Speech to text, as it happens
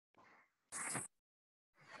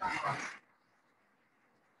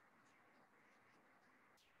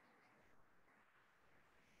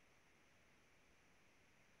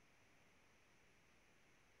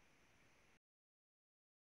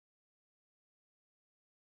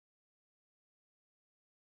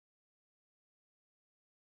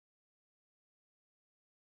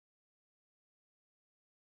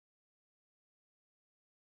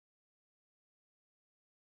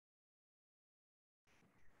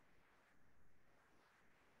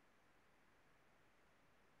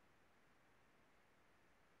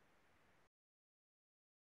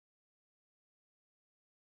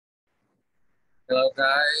Hello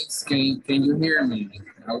guys, can you hear me?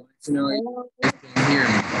 I want to know if you guys can hear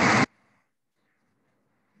me.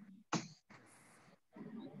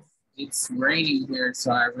 It's raining here,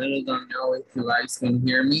 so I really don't know if you guys can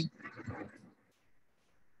hear me.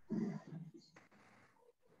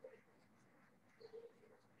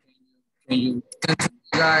 Can you listen to me,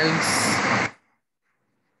 guys?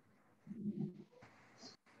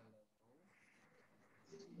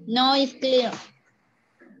 No, it's clear.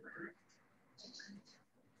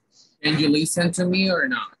 Can you listen to me or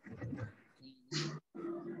not?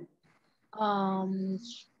 Um,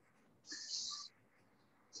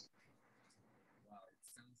 Wow, it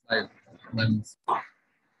sounds like, let me see. What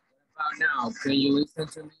about now? Can you listen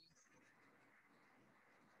to me?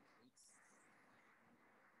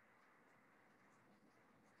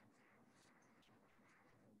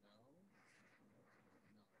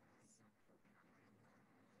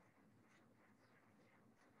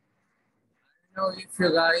 I don't know if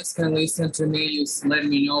you guys can listen to me. Just let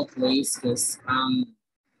me know, please, because I mean,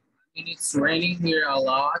 it's raining here a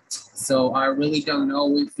lot, so I really don't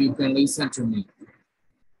know if you can listen to me.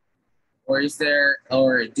 Or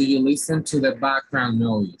do you listen to the background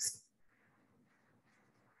noise?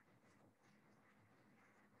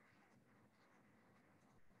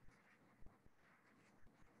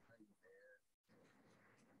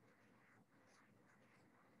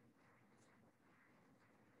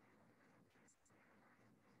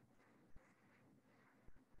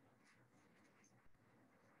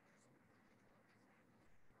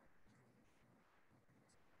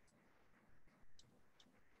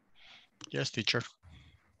 Yes, teacher.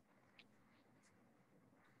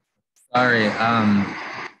 Sorry, I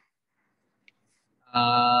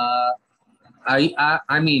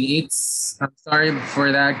mean, I'm sorry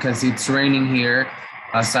for that because it's raining here,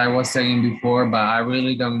 as I was saying before, but I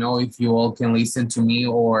really don't know if you all can listen to me,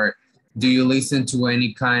 or do you listen to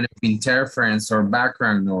any kind of interference or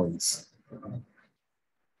background noise?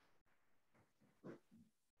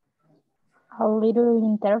 A little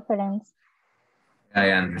interference.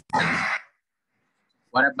 I understand.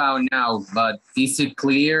 What about now? But is it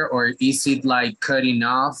clear, or is it like cutting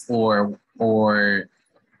off, or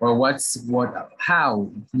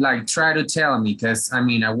how? Like, try to tell me, because I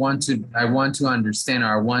mean, I want to understand, or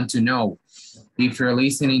I want to know if you're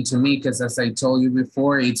listening to me, because as I told you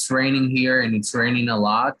before, it's raining here and it's raining a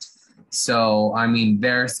lot. So I mean,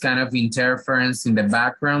 there's kind of interference in the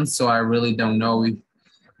background, so I really don't know if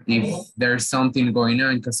there's something going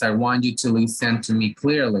on, because I want you to listen to me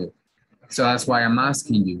clearly. So that's why I'm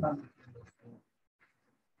asking you.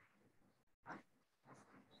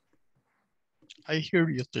 I hear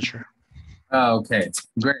you, teacher. Okay,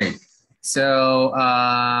 great. So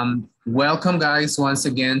welcome guys once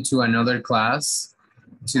again to another class.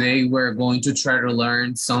 Today we're going to try to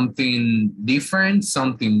learn something different,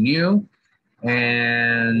 something new.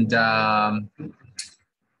 And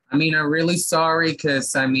I mean, I'm really sorry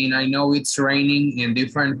because I mean, I know it's raining in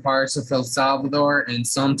different parts of El Salvador, and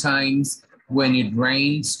sometimes when it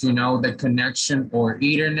rains, you know, the connection or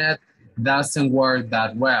internet doesn't work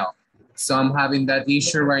that well. So I'm having that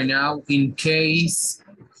issue right now. In case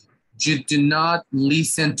you do not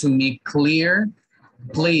listen to me clear,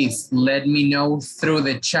 please let me know through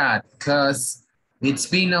the chat, because it's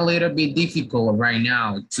been a little bit difficult right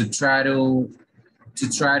now to try to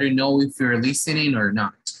know if you're listening or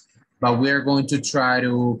not. But we're going to try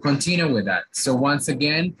to continue with that. So once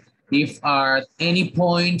again, if at any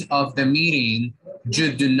point of the meeting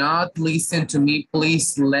you do not listen to me,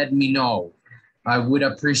 please let me know. I would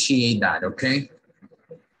appreciate that, okay?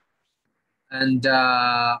 And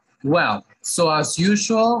well, so as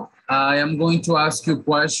usual, I am going to ask you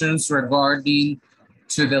questions regarding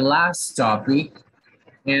to the last topic.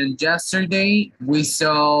 And yesterday we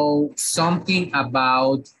saw something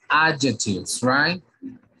about adjectives, right?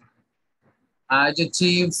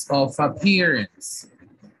 Adjectives of appearance.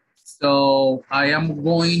 So I am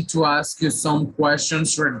going to ask you some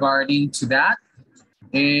questions regarding to that.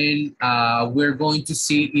 And we're going to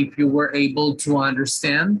see if you were able to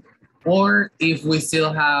understand, or if we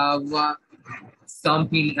still have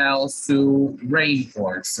something else to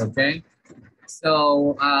reinforce, okay?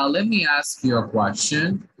 So let me ask you a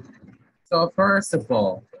question. So first of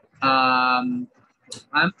all, I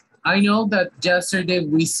know that yesterday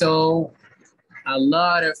we saw a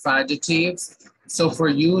lot of adjectives. So for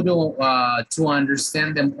you to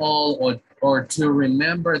understand them all, or to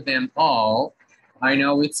remember them all, I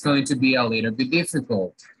know it's going to be a little bit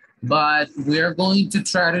difficult, but we're going to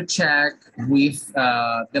try to check with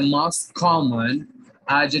the most common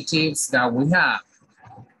adjectives that we have.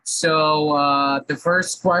 So the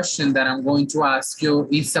first question that I'm going to ask you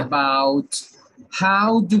is about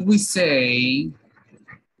how do we say,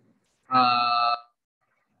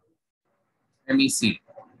 let me see.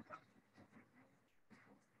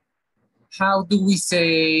 How do we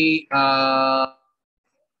say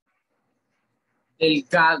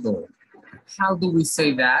delgado? How do we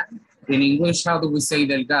say that? In English, how do we say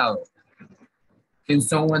delgado? Can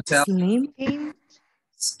someone tell? Slim.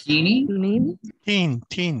 Skinny? Slim.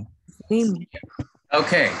 Teen. Slim.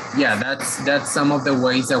 Okay, yeah, that's some of the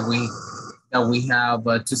ways that we have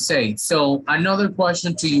to say. So another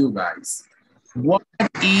question to you guys. What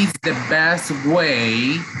is the best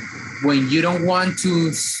way when you don't want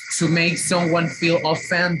to make someone feel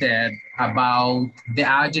offended about the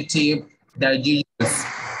adjective that you use?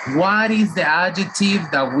 What is the adjective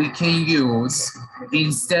that we can use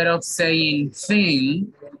instead of saying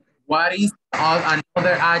thing? What is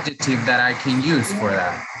another adjective that I can use for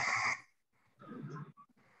that?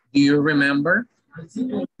 Do you remember?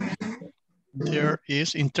 There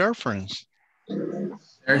is interference.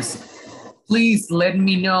 Please let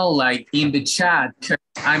me know, like in the chat.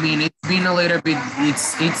 I mean, it's been a little bit.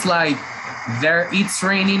 It's like it's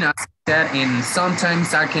raining outside, and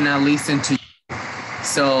sometimes I cannot listen to you.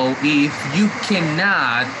 So if you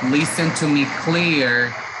cannot listen to me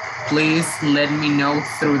clear, please let me know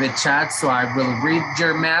through the chat so I will read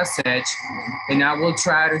your message, and I will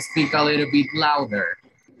try to speak a little bit louder.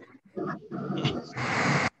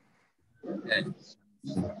 Okay.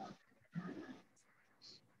 Let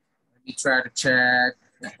me try to check.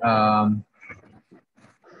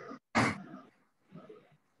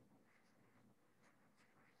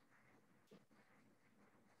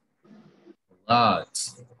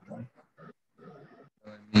 Lot.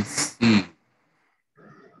 Let me see.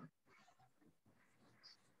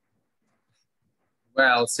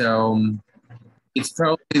 Well, so it's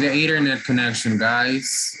probably the internet connection,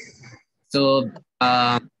 guys. So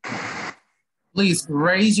please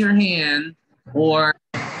raise your hand or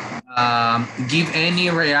give any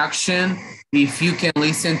reaction if you can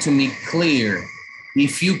listen to me clear.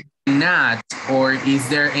 If you cannot, or is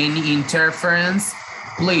there any interference,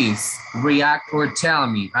 please react or tell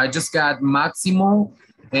me. I just got Maximo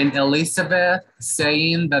and Elizabeth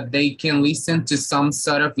saying that they can listen to some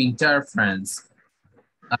sort of interference.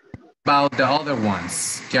 About the other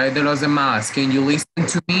ones, ¿qué hay de los demás? Can you listen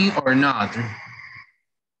to me or not?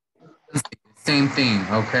 Same thing,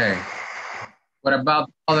 okay. What about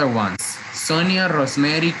the other ones? Sonia,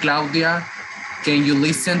 Rosemary, Claudia, can you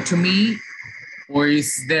listen to me? Or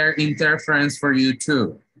is there interference for you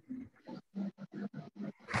too?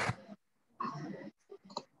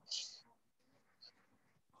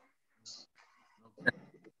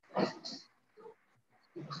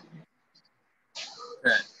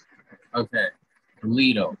 Okay,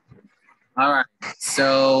 Lido. All right,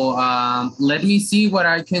 so let me see what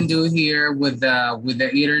I can do here with the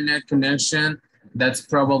internet connection. That's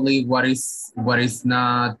probably what is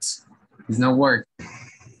not working.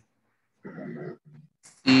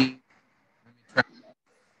 See,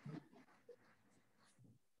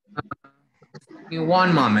 give me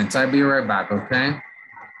one moment. I'll be right back. Okay.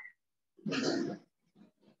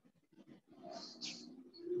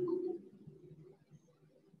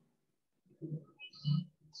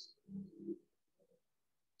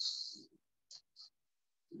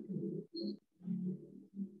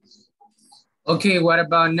 Okay, what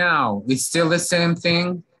about now? It's still the same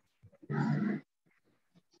thing?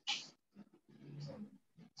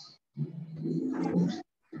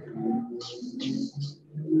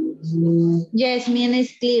 Yes, mine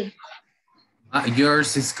is clear.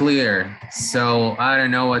 Yours is clear. So I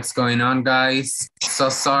don't know what's going on, guys. So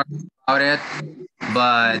sorry about it.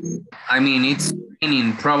 But I mean, it's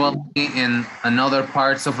raining probably in another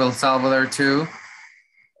parts of El Salvador too.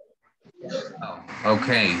 Oh,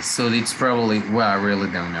 okay, so it's probably, well, I really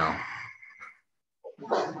don't know.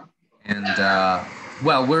 And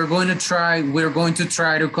well, we're going to try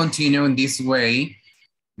to continue in this way.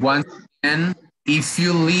 Once again, if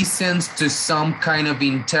you listen to some kind of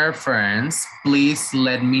interference, please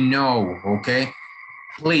let me know, okay?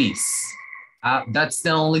 Please. That's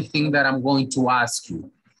the only thing that I'm going to ask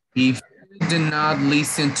you. If you do not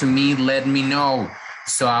listen to me, let me know.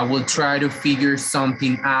 So I will try to figure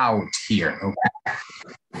something out here, okay?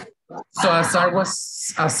 So as I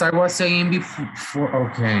was saying before,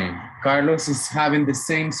 okay, Carlos is having the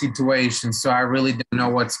same situation, so I really don't know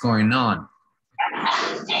what's going on.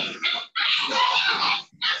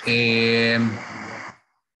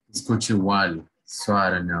 Escucho igual, so I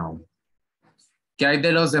don't know. ¿Qué hay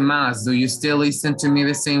de los demás? Do you still listen to me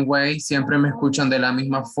the same way? ¿Siempre me escuchan de la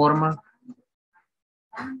misma forma?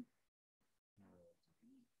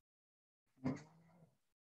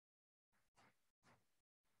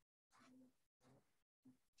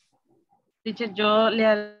 Teacher, yo le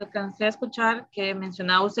alcancé a escuchar que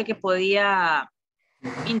mencionaba usted que podía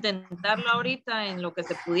intentarlo ahorita en lo que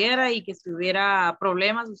se pudiera y que si hubiera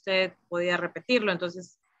problemas usted podía repetirlo.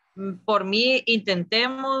 Entonces, por mí,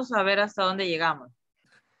 intentemos a ver hasta dónde llegamos.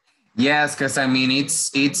 Yes, because I mean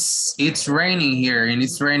it's raining here and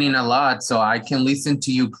it's raining a lot, so I can listen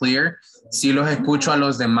to you clear. Sí los escucho a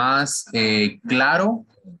los demás claro,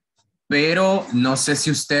 pero no sé si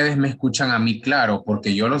ustedes me escuchan a mí claro,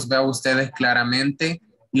 porque yo los veo a ustedes claramente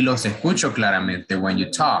y los escucho claramente when you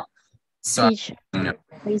talk. So, Teacher,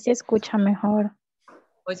 ahí se escucha mejor.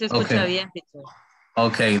 Hoy se escucha bien, teacher.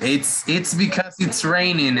 Okay, it's because it's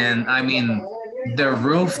raining and I mean the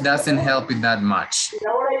roof doesn't help it that much.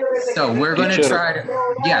 So we're going to try to,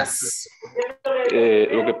 yes.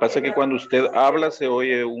 Lo que pasa es que cuando usted habla se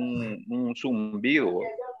oye un zumbido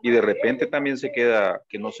y de repente también se queda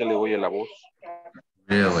que no se le oye la voz.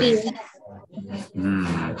 Really?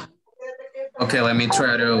 Okay, let me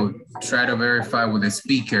try to verify with the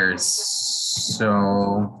speakers.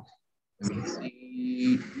 So let me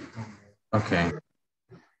see. Okay.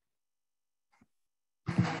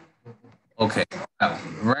 Okay,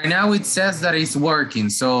 right now it says that it's working,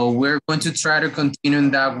 so we're going to try to continue in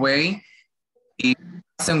that way. If it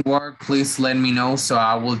doesn't work, please let me know, so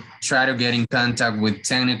I will try to get in contact with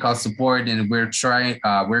technical support, and we're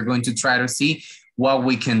going to try to see what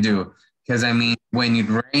we can do. Because I mean, when it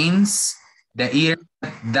rains, the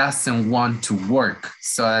internet doesn't want to work,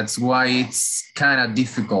 so that's why it's kind of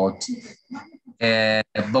difficult. But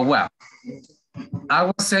well, I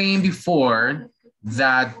was saying before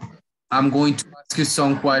that I'm going to ask you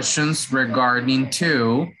some questions regarding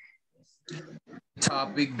to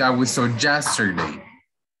topic that we saw yesterday.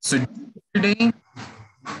 So yesterday,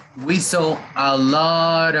 we saw a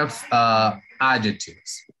lot of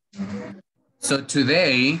adjectives. So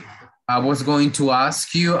today, I was going to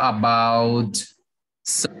ask you about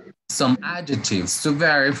some adjectives to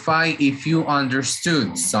verify if you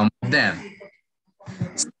understood some of them.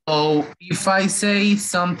 So if I say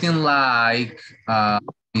something like, let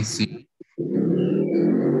me see.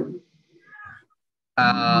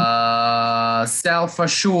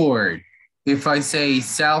 Self-assured. If I say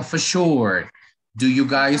self-assured, do you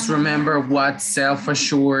guys remember what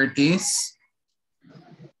self-assured is?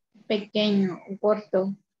 Pequeño,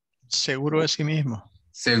 corto. Seguro de sí mismo.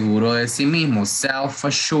 Seguro de sí mismo,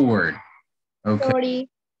 self-assured. Okay. Sorry.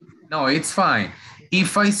 No, it's fine.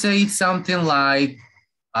 If I say something like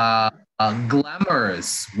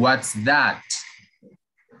glamorous, what's that?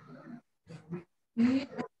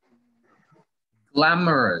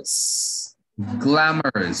 Glamorous.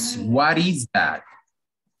 Glamorous. What is that?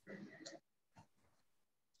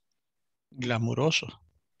 Glamuroso.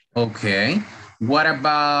 Okay. What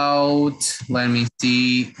about, let me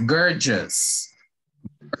see, gorgeous?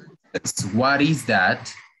 What is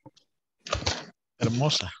that?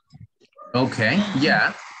 Hermosa. Okay,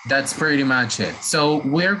 yeah, that's pretty much it. So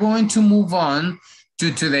we're going to move on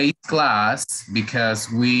to today's class because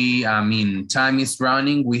time is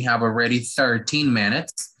running. We have already 13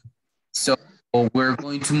 minutes. So we're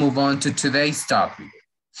going to move on to today's topic.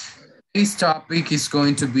 Today's topic is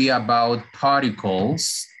going to be about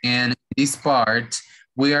particles. And in this part,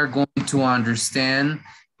 we are going to understand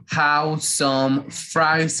how some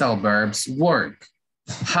phrasal verbs work.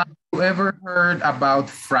 Have you ever heard about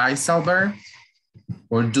phrasal verb?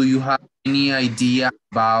 Or do you have any idea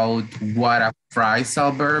about what a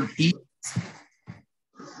phrasal verb is?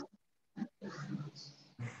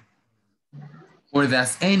 Or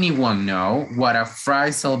does anyone know what a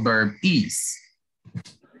phrasal verb is?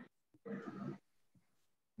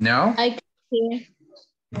 No? I can hear.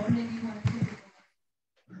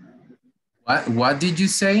 What did you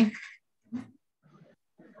say?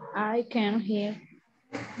 I can hear.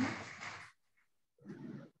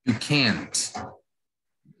 You can't.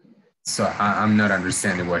 So I'm not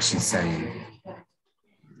understanding what she's saying.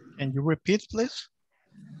 Can you repeat, please?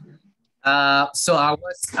 So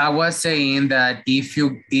I was saying that if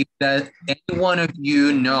any one of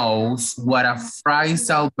you knows what a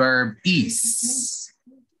phrasal verb is,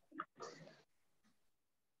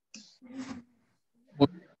 do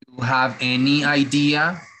you have any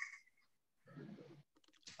idea?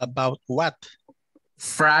 About what?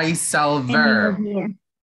 Phrasal verb.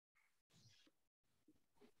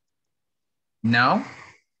 No?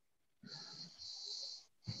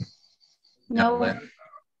 No.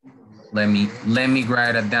 Let me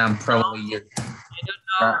write it down. Probably you.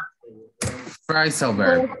 Phrasal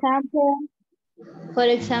verb. For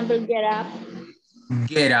example, get up.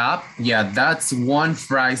 Get up. Yeah, that's one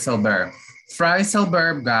phrasal verb. Phrasal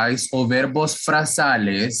verb, guys, o verbos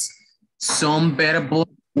frasales son verbos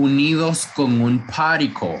unidos con un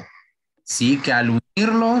particle. Sí, que al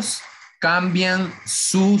unirlos cambian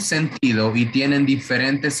su sentido y tienen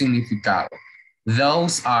diferentes significados.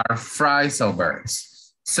 Those are phrasal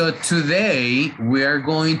verbs. So today we are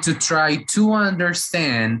going to try to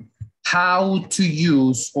understand how to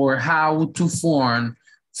use or how to form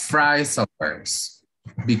phrasal verbs,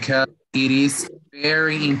 because it is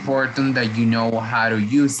very important that you know how to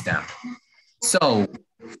use them. So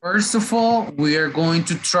first of all, we are going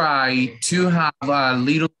to try to have a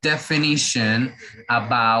little definition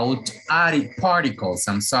about particles.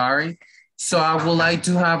 So I would like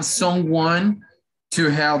to have someone to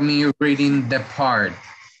help me reading the part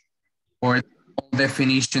or the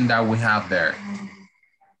definition that we have there.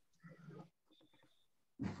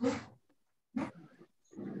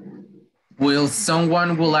 Will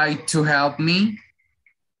someone would like to help me?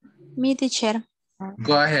 Me, teacher.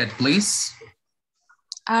 Go ahead, please.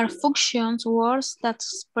 Are functions words that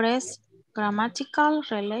express grammatical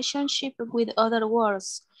relationship with other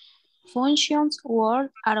words. Functions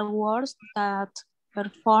words are words that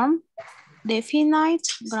perform definite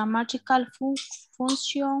grammatical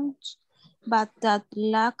functions, but that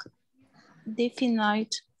lack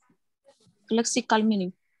definite lexical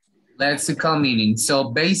meaning. Lexical meaning. So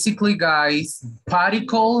basically, guys,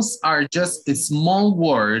 particles are just small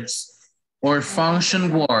words or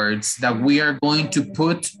function words that we are going to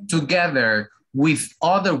put together with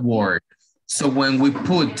other words. So when we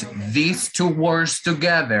put these two words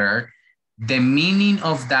together, the meaning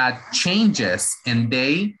of that changes and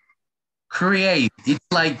they create, it's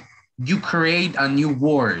like you create a new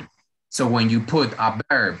word. So when you put a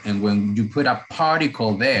verb and when you put a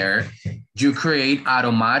particle there, you create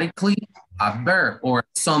automatically a verb or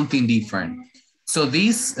something different. So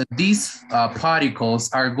these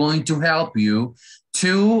particles are going to help you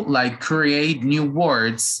to like create new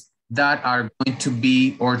words that are going to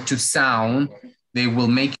be or to sound, they will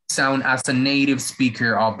make you sound as a native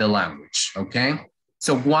speaker of the language, okay?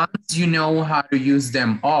 So once you know how to use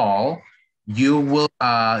them all, you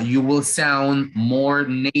will sound more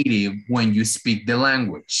native when you speak the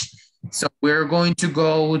language. So we're going to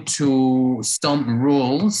go to some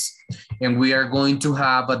rules and we are going to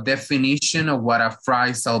have a definition of what a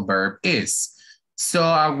phrasal verb is. So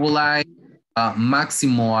I would like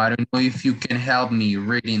Maximo, I don't know if you can help me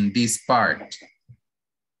reading this part.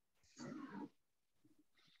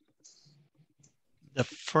 The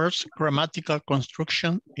first grammatical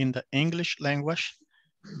construction in the English language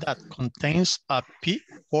that contains a P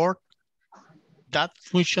word that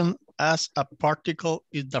functions as a particle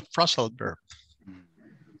is the phrasal verb.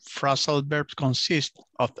 Phrasal verbs consist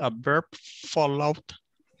of a verb followed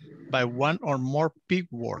by one or more P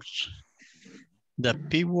words. The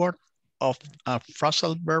P word of a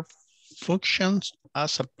phrasal verb functions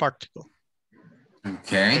as a particle.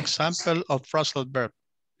 Okay. Example of phrasal verb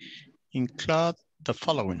include the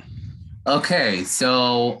following. Okay,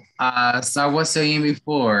 so as I was saying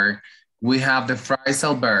before, we have the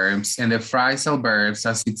phrasal verbs, and the phrasal verbs,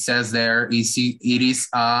 as it says there, it is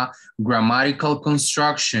a grammatical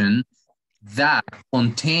construction that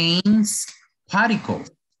contains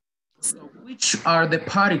particles. So which are the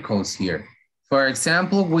particles here? For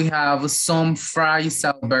example, we have some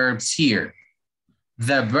phrasal verbs here.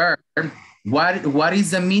 The verb, what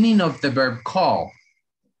is the meaning of the verb call?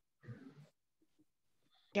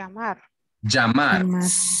 Llamar. Llamar.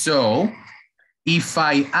 So if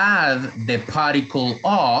I add the particle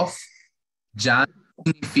of, ya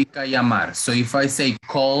significa llamar. So if I say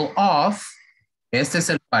call off, este es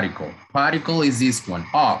el particle. Particle is this one,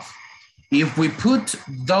 off. If we put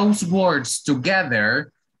those words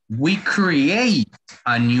together, we create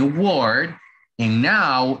a new word, and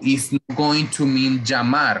now it's going to mean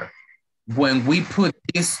llamar. When we put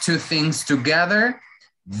these two things together,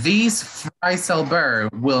 this phrasal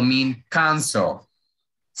verb will mean cancel.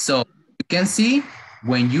 So you can see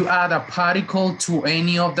when you add a particle to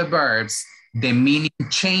any of the verbs, the meaning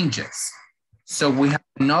changes. So we have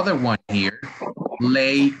another one here,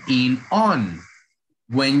 lay in on.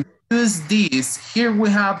 When you use this, here we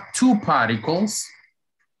have two particles.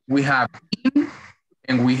 We have in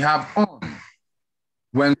and we have on.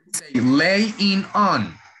 When we say lay in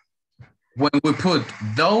on, when we put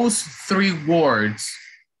those three words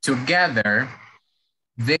together,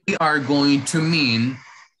 they are going to mean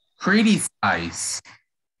criticize.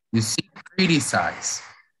 You see, criticize.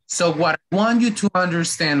 So what I want you to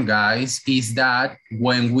understand, guys, is that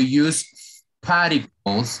when we use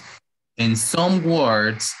particles in some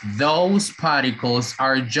words, those particles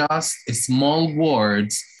are just small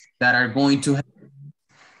words that are going to help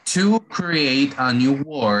to create a new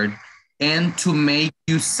word, and to make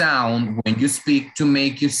you sound, when you speak, to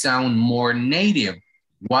make you sound more native.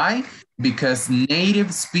 Why? Because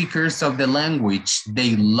native speakers of the language,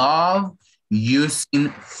 they love using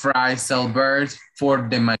phrasal verbs for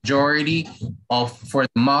the majority of, for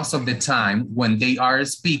most of the time when they are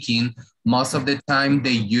speaking, most of the time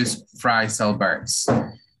they use phrasal verbs.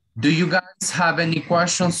 Do you guys have any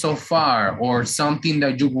questions so far or something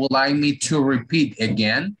that you would like me to repeat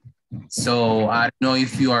again? So I don't know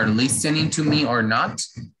if you are listening to me or not,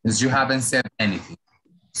 because you haven't said anything.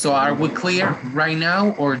 So are we clear right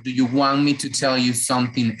now, or do you want me to tell you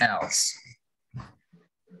something else?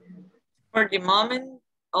 For the moment,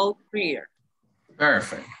 all clear.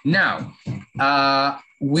 Perfect. Now,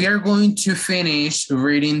 we are going to finish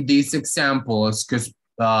reading these examples because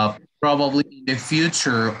probably in the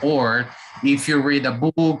future, or if you read a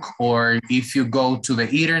book, or if you go to the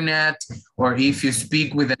internet, or if you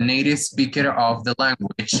speak with a native speaker of the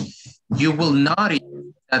language, you will notice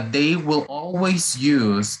that they will always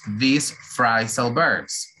use these phrasal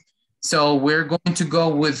verbs. So we're going to go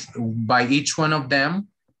with, by each one of them.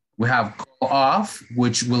 We have call off,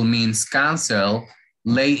 which will mean cancel,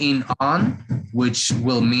 lay in on, which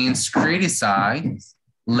will mean criticize,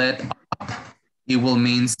 let up, it will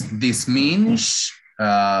mean diminish,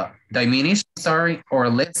 or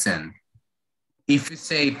listen. If you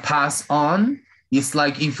say pass on, it's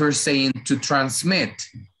like if you're saying to transmit.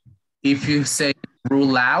 If you say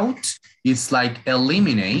rule out, it's like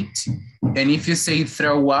eliminate. And if you say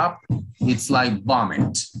throw up, it's like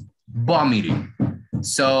vomiting.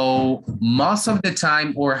 So most of the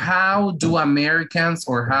time, or how do Americans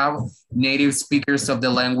or how native speakers of the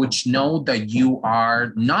language know that you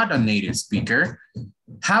are not a native speaker?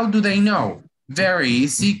 How do they know? Very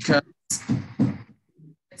easy, because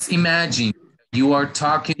let's imagine you are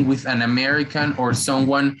talking with an American or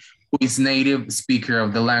someone who is native speaker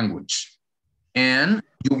of the language, and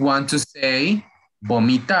you want to say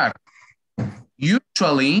vomitar.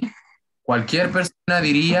 Usually, cualquier persona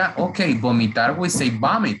diría, okay, vomitar, we say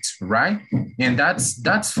vomit, right? And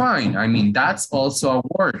that's fine. I mean, that's also a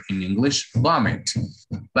word in English, vomit.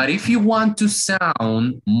 But if you want to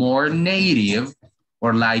sound more native,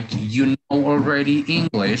 or like you know already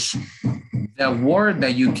English, the word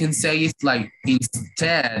that you can say is like,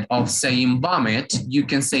 instead of saying vomit, you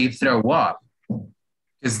can say throw up,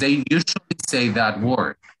 because they usually say that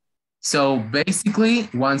word. So basically,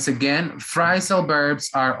 once again, phrasal verbs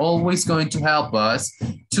are always going to help us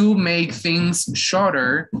to make things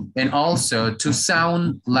shorter and also to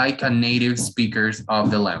sound like a native speaker of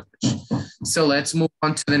the language. So let's move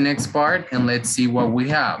on to the next part and let's see what we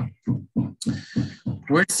have.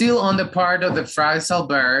 We're still on the part of the phrasal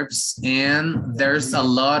verbs, and there's a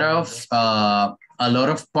lot of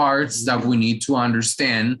parts that we need to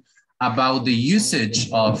understand about the usage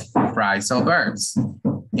of phrasal verbs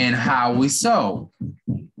and how we saw.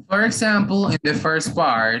 For example, in the first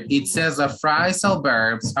part, it says that phrasal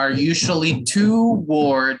verbs are usually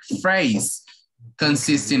two-word phrase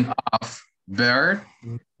consisting of verb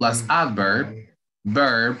plus adverb,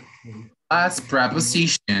 verb plus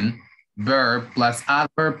preposition, verb plus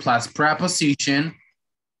adverb plus preposition,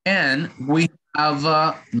 and we have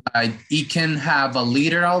like it can have a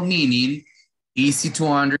literal meaning, easy to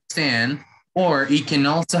understand, or it can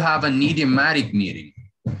also have an idiomatic meaning.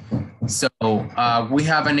 So we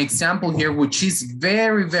have an example here, which is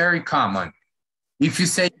very, very common. If you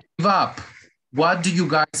say give up, what do you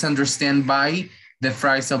guys understand by the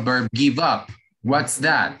phrasal verb give up? What's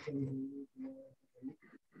that?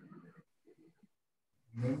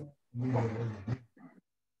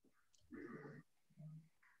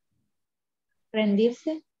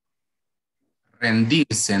 Rendirse.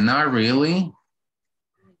 Rendirse, not really.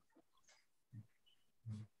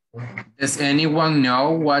 Does anyone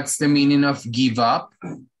know what's the meaning of give up?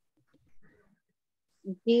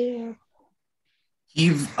 Give.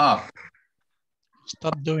 Give up.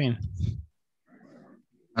 Stop doing.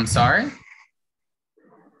 I'm sorry?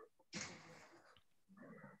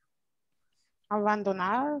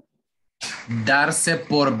 Abandonar. Darse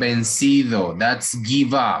por vencido. That's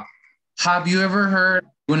give up. Have you ever heard,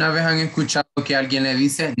 una vez han escuchado que alguien le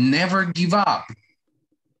dice, never give up?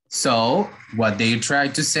 So what they try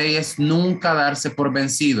to say is nunca darse por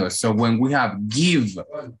vencido. So when we have give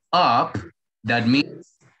up, that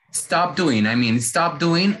means stop doing. I mean, stop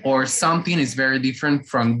doing, or something is very different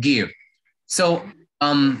from give. So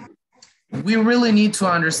we really need to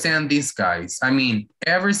understand these guys. I mean,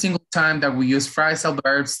 every single time that we use phrasal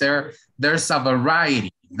verbs, there's a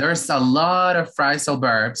variety. There's a lot of phrasal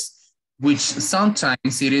verbs, which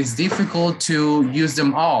sometimes it is difficult to use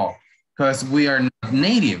them all because we are not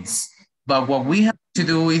natives. But what we have to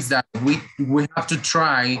do is that we have to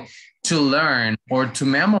try to learn or to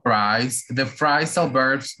memorize the phrasal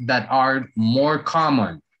verbs that are more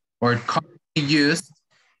common or commonly used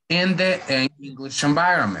in the English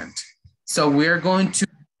environment. So we're going to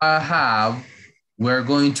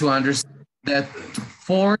understand the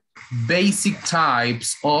 4 basic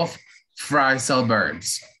types of phrasal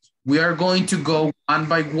verbs. We are going to go one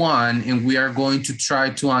by one and we are going to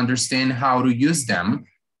try to understand how to use them.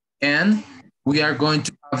 And we are going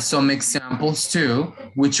to have some examples too,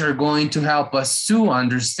 which are going to help us to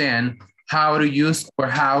understand how to use or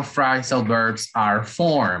how phrasal verbs are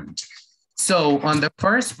formed. So on the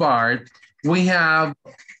first part, we have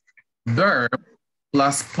verb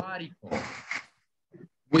plus particle.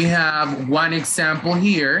 We have one example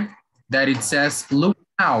here that it says look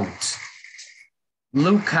out.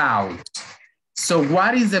 Look out. So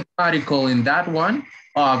what is the particle in that one?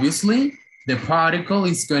 Obviously, the particle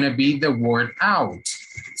is going to be the word out.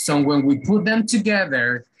 So when we put them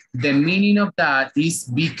together, the meaning of that is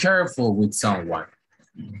be careful with someone.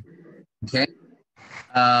 Okay.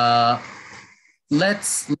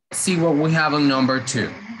 Let's see what we have on number 2,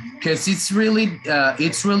 because it's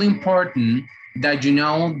really important that you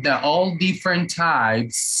know the all different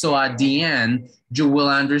types. So at the end, you will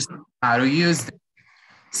understand how to use them.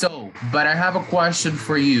 So, but I have a question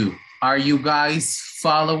for you. Are you guys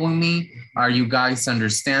following me? Are you guys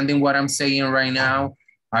understanding what I'm saying right now?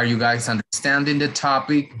 Are you guys understanding the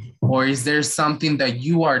topic? Or is there something that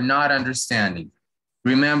you are not understanding?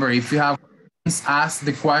 Remember, if you have questions, ask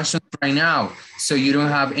the questions right now so you don't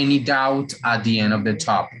have any doubt at the end of the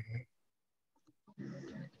topic.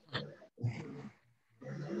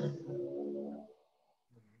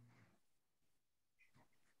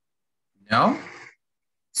 No?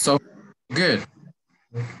 So good.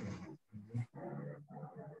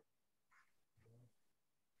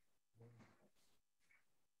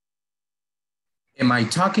 Am I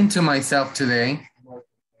talking to myself today?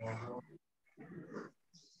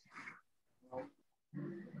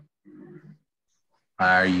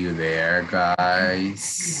 Are you there,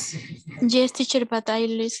 guys? Yes, teacher, but I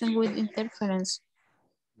listen with interference.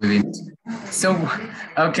 So,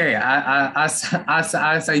 okay,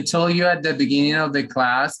 as I told you at the beginning of the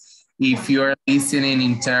class, if you're listening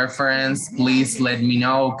interference, please let me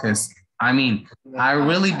know, because I mean, I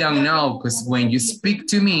really don't know, because when you speak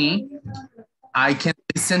to me, I can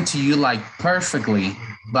listen to you like perfectly,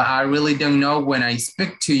 but I really don't know when I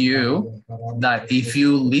speak to you that if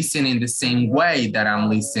you listen in the same way that I'm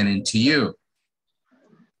listening to you.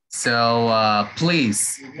 So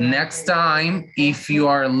please, next time, if you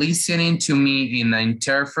are listening to me in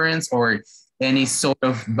interference or any sort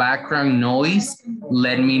of background noise,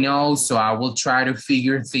 let me know so I will try to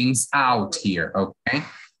figure things out here, okay?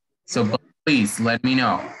 So please let me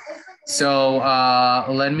know. So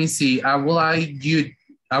let me see. I would like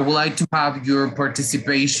to have your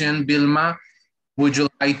participation, Vilma. Would you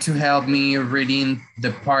like to help me reading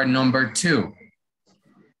the part number 2?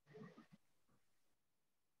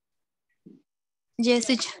 Yes,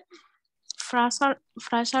 teacher. Phrasal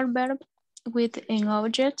verb with an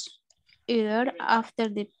object either after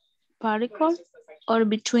the particle or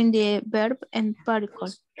between the verb and particle.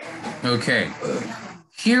 Okay.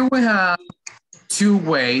 Here we have 2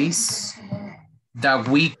 ways that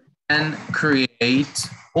we can create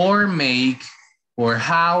or make or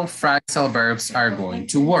how phrasal verbs are going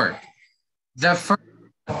to work. The first,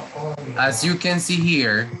 as you can see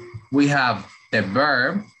here, we have the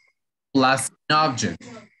verb plus an object.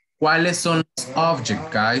 ¿Cuáles son los objects,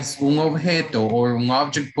 guys? Un objeto o un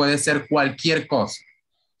object puede ser cualquier cosa.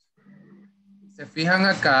 Se fijan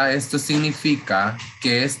acá, esto significa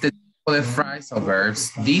que este tipo de phrasal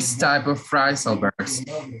verbs, this type of phrasal verbs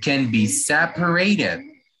can be separated.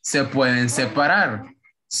 Se pueden separar,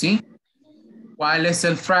 ¿sí? ¿Cuál es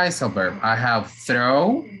el phrasal verb? I have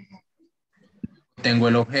throw. Tengo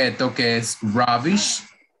el objeto que es rubbish.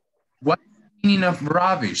 What's the meaning of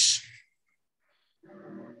rubbish?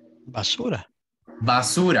 Basura.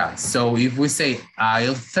 Basura. So if we say,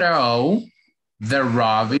 I'll throw the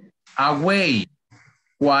rubbish away.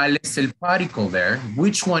 ¿Cuál es el particle there?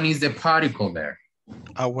 Which one is the particle there?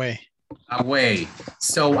 Away. Away.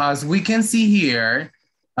 So as we can see here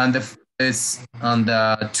on the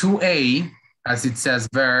 2A, as it says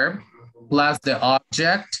verb, plus the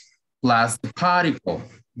object, plus the particle.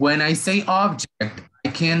 When I say object, I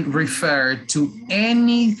can refer to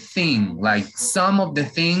anything, like some of the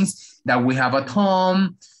things that we have at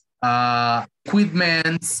home,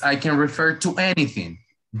 equipments, I can refer to anything,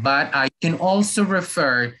 but I can also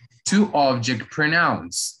refer to object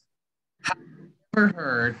pronouns. ever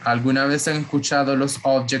heard, ¿alguna vez han escuchado los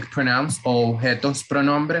object pronouns o objetos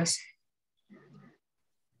pronombres?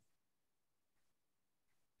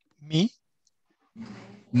 Me,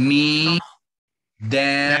 Me,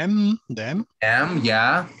 them, them,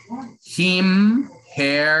 yeah. Him,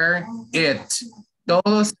 her, it.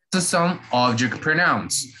 Todos estos son object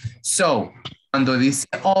pronouns. So, cuando dice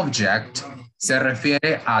object, se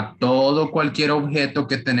refiere a todo cualquier objeto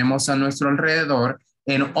que tenemos a nuestro alrededor.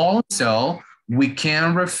 And also, we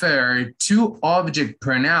can refer to object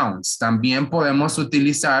pronouns. También podemos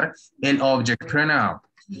utilizar el object pronoun.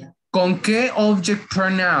 ¿Con qué object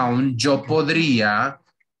pronoun yo podría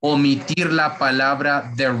omitir la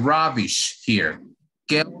palabra the rubbish here?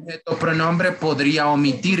 ¿Qué objeto pronombre podría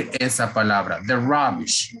omitir esa palabra? The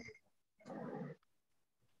rubbish.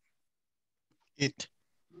 it.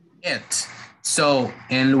 It. So,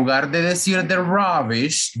 en lugar de decir the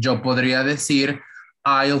rubbish, yo podría decir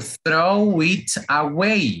I'll throw it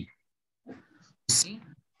away. See?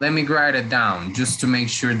 Let me write it down just to make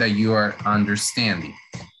sure that you are understanding.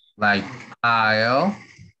 Like I'll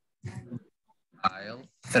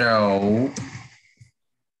throw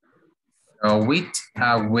it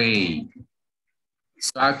away.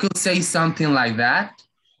 So I could say something like that.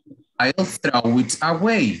 I'll throw it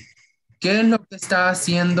away. ¿Qué es lo que está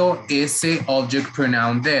haciendo ese object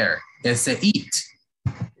pronoun there? Ese it.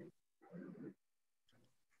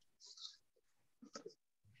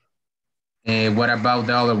 What about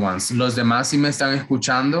the other ones? ¿Los demás sí me están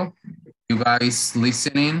escuchando? You guys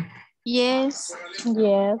listening? Yes.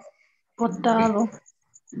 Yes. Cortado.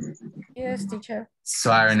 Yes, teacher.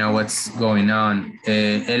 So I don't know what's going on.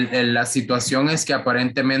 La situación es que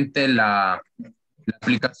aparentemente la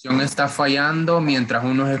aplicación está fallando mientras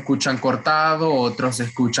unos escuchan cortado, otros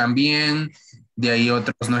escuchan bien, de ahí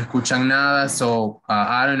otros no escuchan nada. So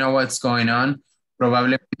I don't know what's going on.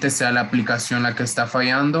 Probablemente sea la aplicación la que está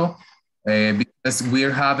fallando because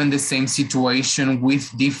we're having the same situation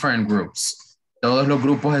with different groups. Todos los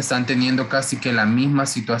grupos están teniendo casi que la misma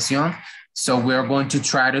situación. So we're going to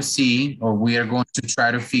try to see, or we are going to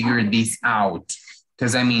try to figure this out.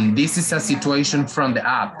 Because I mean, this is a situation from the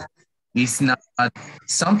app. It's not,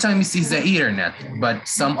 sometimes it's the internet, but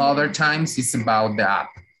some other times it's about the app.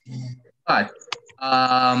 But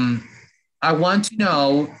I want to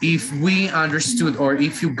know if we understood, or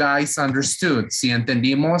if you guys understood, si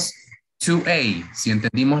entendimos 2A, si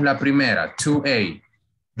entendimos la primera, 2A.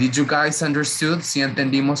 Did you guys understood si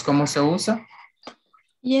entendimos cómo se usa?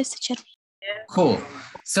 Yes, teacher. Cool.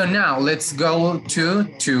 So now let's go to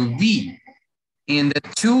 2V. In the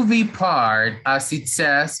 2V part, as it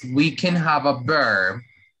says, we can have a verb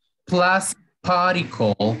plus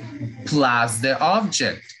particle plus the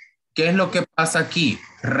object. ¿Qué es lo que pasa aquí?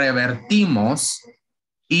 Revertimos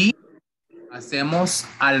y hacemos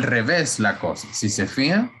al revés la cosa. ¿Sí se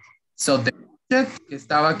fijan? So the object que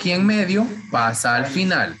estaba aquí en medio pasa al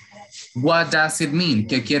final. What does it mean?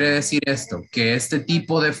 ¿Qué quiere decir esto? Que este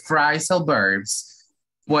tipo de phrasal verbs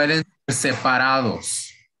pueden ser separados.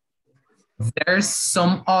 There's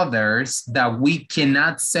some others that we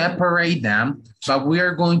cannot separate them, but we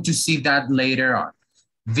are going to see that later on.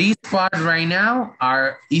 This part right now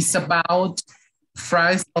is about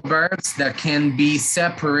phrasal verbs that can be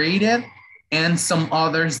separated and some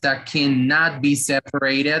others that cannot be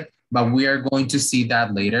separated, but we are going to see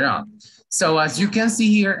that later on. So as you can see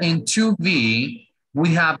here in 2B,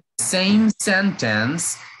 we have the same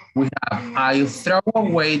sentence. We have, I'll throw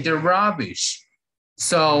away the rubbish.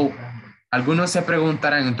 So, algunos se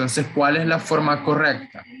preguntarán, entonces, ¿cuál es la forma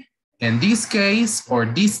correcta? In this case, or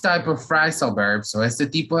this type of phrasal verbs, o este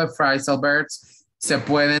tipo de phrasal verbs, se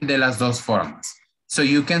pueden de las dos formas. So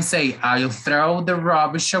you can say, I'll throw the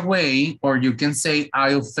rubbish away, or you can say,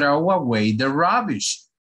 I'll throw away the rubbish.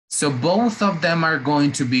 So both of them are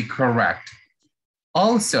going to be correct.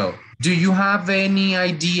 Also, do you have any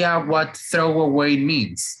idea what throw away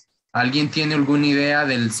means? ¿Alguien tiene alguna idea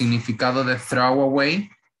del significado de throw away?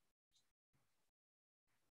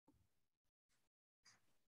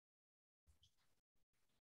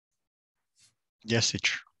 Yes,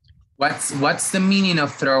 teacher. What's the meaning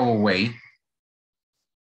of throw away?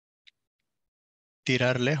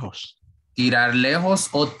 Tirar lejos. Tirar lejos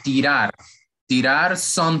o tirar. Tirar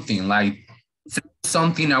something, like throw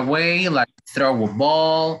something away, like throw a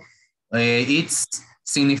ball. It's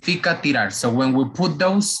significa tirar. So when we put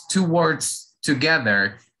those two words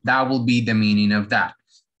together, that will be the meaning of that.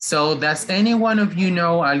 So does any one of you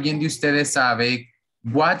know, alguien de ustedes sabe,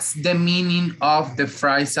 what's the meaning of the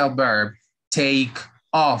phrasal verb take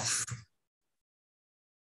off?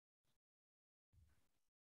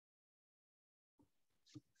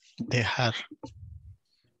 Dejar.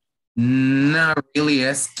 Not really,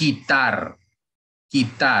 es quitar.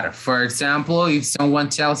 Quitar. For example, if someone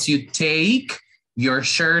tells you take your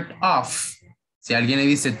shirt off. Si alguien le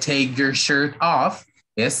dice take your shirt off,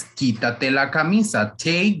 es quítate la camisa.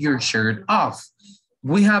 Take your shirt off.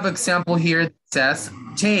 We have example here that says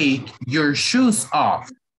take your shoes off.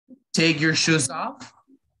 Take your shoes off.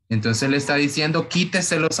 Entonces le está diciendo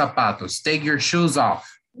quítese los zapatos. Take your shoes off.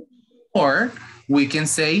 Or we can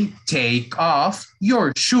say take off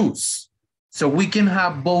your shoes. So we can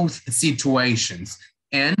have both situations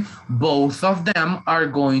and both of them are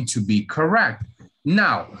going to be correct.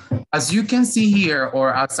 Now, as you can see here,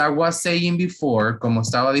 or as I was saying before, como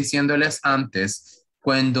estaba diciéndoles antes,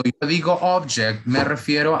 cuando yo digo object, me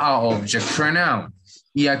refiero a object pronoun.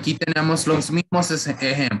 Y aquí tenemos los mismos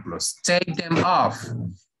ejemplos. Take them off.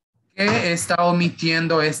 ¿Qué está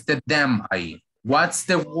omitiendo este them ahí? What's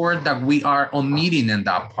the word that we are omitting in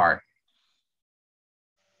that part?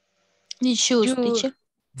 The shoes, teacher.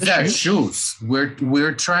 The shoes.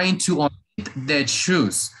 We're trying to omit the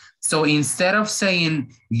shoes. So instead of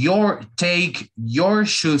saying take your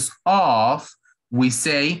shoes off, we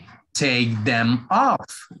say take them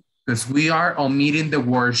off because we are omitting the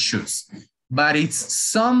word shoes. But it's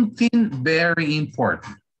something very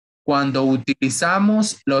important. Cuando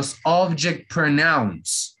utilizamos los object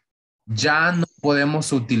pronouns, ya no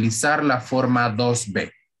podemos utilizar la forma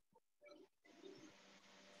 2B.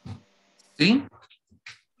 ¿Sí?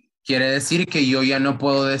 Quiere decir que yo ya no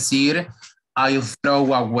puedo decir I'll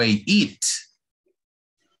throw away it.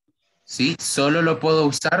 ¿Sí? Solo lo puedo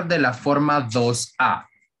usar de la forma 2A.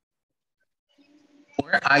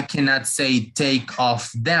 Or I cannot say take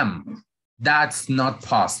off them. That's not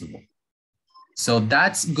possible. So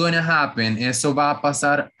that's going to happen. Eso va a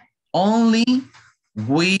pasar only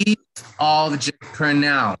with object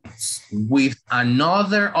pronouns. With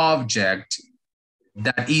another object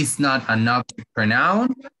that is not an object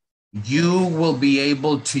pronoun, you will be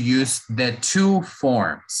able to use the two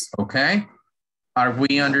forms, okay? Are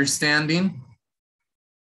we understanding?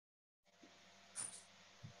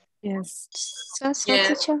 Yes. So,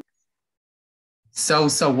 teacher. So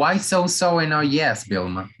why so and not yes,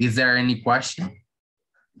 Vilma? Is there any question?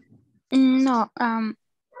 No,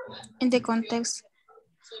 in the context,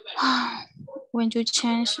 when you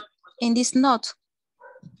change in this note.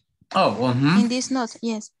 Oh, in this note,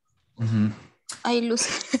 yes. I lose.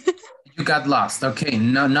 You got lost. Okay,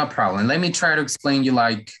 no problem. Let me try to explain you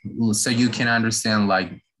so you can understand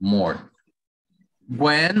more.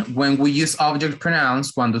 When we use object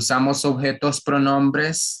pronouns, cuando usamos objetos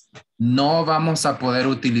pronombres, no vamos a poder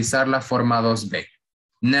utilizar la forma 2B.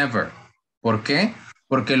 Never. ¿Por qué?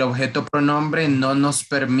 Porque el objeto pronombre no nos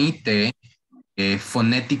permite,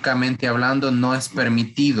 fonéticamente hablando, no es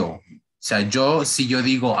permitido. O sea, si yo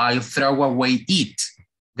digo, I'll throw away it,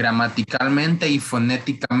 gramaticalmente y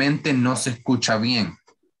fonéticamente no se escucha bien.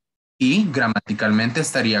 Y gramaticalmente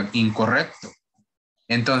estaría incorrecto.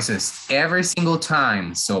 Entonces, every single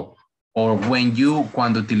time,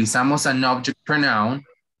 cuando utilizamos an object pronoun,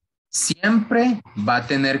 siempre va a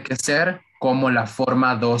tener que ser como la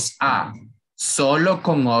forma 2A, solo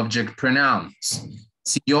con object pronouns.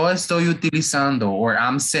 Si yo estoy utilizando, or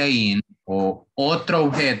I'm saying, o otro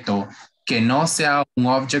objeto que no sea un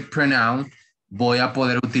object pronoun, voy a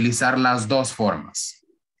poder utilizar las dos formas.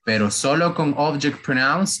 Pero solo con object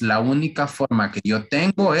pronouns, la única forma que yo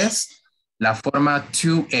tengo es la forma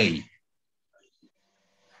 2A.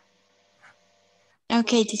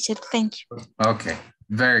 Okay, teacher, thank you. Okay,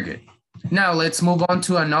 very good. Now let's move on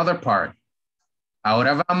to another part.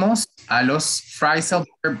 Ahora vamos a los phrasal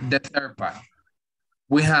verb, the third part.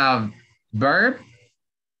 We have verb,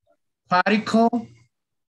 particle,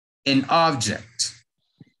 and object.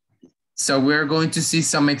 So we're going to see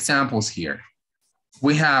some examples here.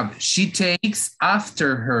 We have, she takes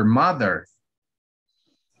after her mother.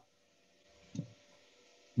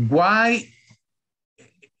 Why?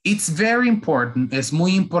 It's very important, es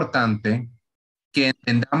muy importante que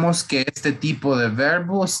entendamos que este tipo de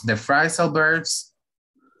verbos, the phrasal verbs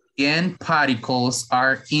and particles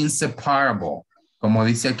are inseparable. Como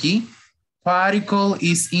dice aquí, particle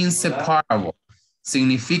is inseparable.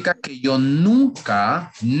 Significa que yo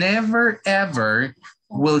nunca, never, ever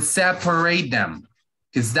will separate them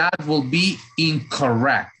because that will be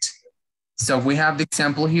incorrect. So we have the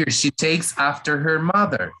example here. She takes after her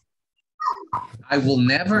mother. I will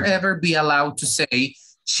never, ever be allowed to say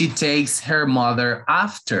she takes her mother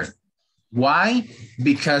after. Why?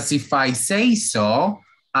 Because if I say so,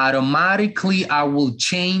 automatically I will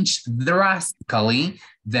change drastically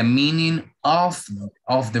the meaning of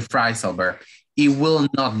the phrasal verb. It will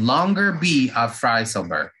not longer be a phrasal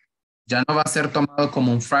verb. Ya no va a ser tomado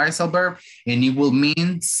como un phrasal verb and it will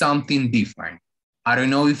mean something different. I don't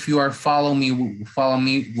know if you are follow me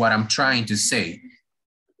what I'm trying to say.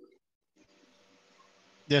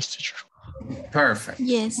 Yes, teacher. Perfect.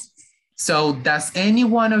 Yes. So does any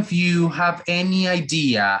one of you have any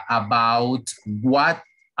idea about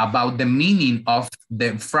the meaning of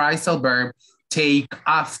the phrasal verb take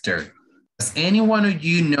after? Does any one of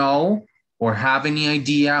you know or have any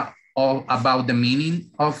idea about the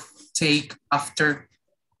meaning of take after?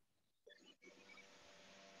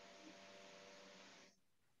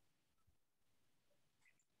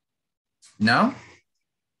 No?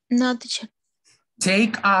 No, teacher.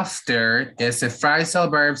 Take after es a phrasal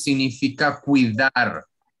verb, significa cuidar.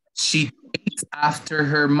 She takes after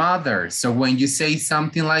her mother. So when you say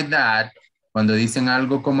something like that, cuando dicen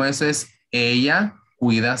algo como eso es, ella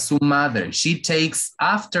cuida a su madre. She takes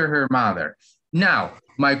after her mother. Now,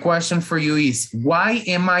 my question for you is, why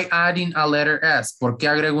am I adding a letter S? ¿Por qué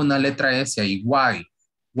agrego una letra S ahí? Why?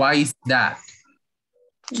 Why is that?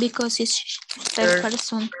 Because it's third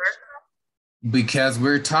person. Because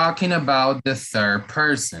we're talking about the third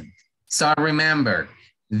person. So remember,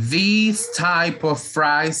 these type of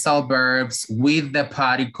phrasal verbs with the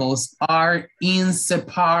particles are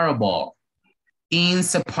inseparable.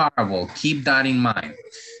 Inseparable, keep that in mind.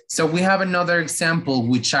 So we have another example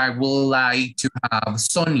which I would like to have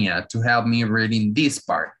Sonia to help me reading this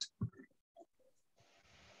part.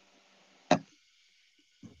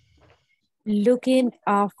 Looking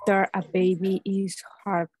after a baby is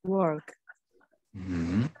hard work.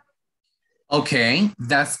 Mm-hmm. Okay,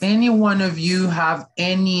 does any one of you have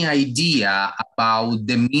any idea about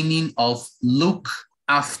the meaning of look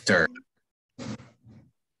after?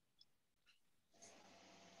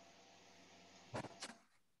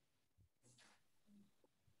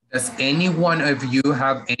 Does any one of you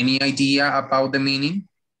have any idea about the meaning?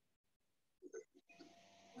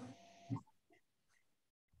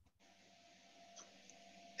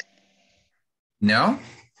 No?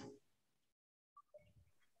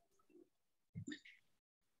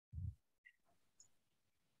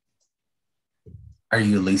 Are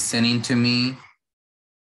you listening to me?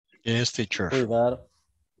 Yes, teacher. Cuidar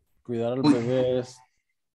al bebé es...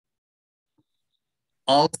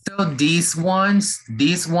 Also, this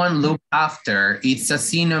one look after, it's a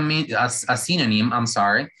synonym, I'm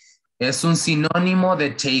sorry. Es un sinónimo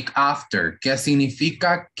de take after, que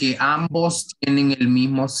significa que ambos tienen el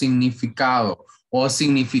mismo significado o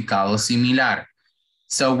significado similar.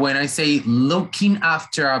 So when I say looking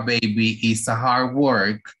after a baby is a hard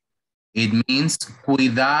work, it means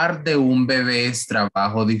cuidar de un bebé es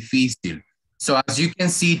trabajo difícil. So as you can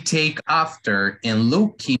see, take after and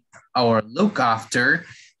looking or look after,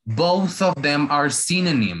 both of them are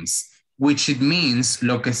synonyms, which it means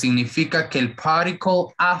lo que significa que el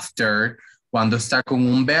particle after, cuando está con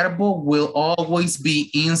un verbo, will always be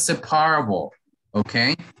inseparable,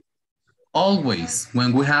 okay? Always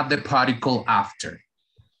when we have the particle after.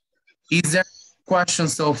 Is there a question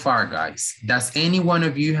so far, guys? Does any one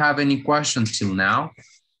of you have any questions till now?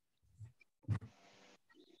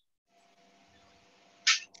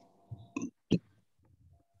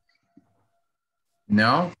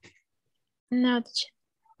 No? No, teacher.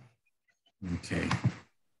 Okay.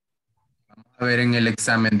 Vamos a ver en el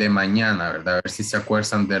examen de mañana, ¿verdad? A ver si se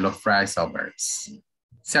acuerdan de los phrasal verbs.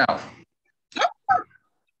 So,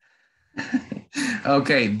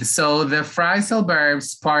 okay, so the phrasal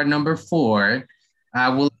verbs, part number 4, I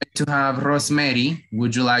would like to have Rosemary.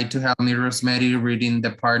 Would you like to help me, Rosemary, reading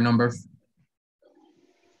the part number 4?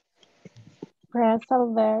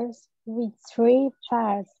 Phrasal verbs with 3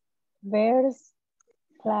 parts. Verbs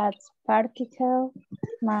plus particle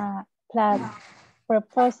plus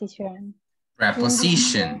preposition.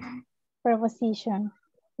 Preposition. Preposition.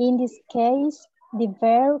 In this case, the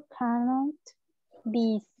verb cannot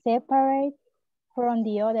be separate from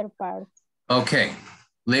the other parts. Okay,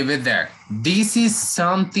 leave it there. This is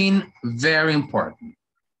something very important.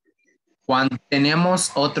 Cuando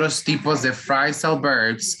tenemos otros tipos de phrasal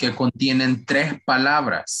verbs que contienen 3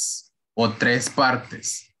 palabras o 3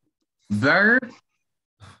 partes. Verb,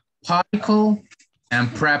 particle,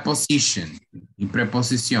 and preposition. Y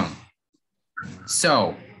preposición.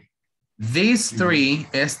 So, these 3,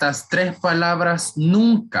 estas 3 palabras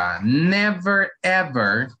nunca, never,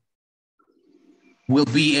 ever will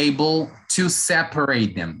be able to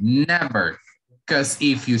separate them. Never. Because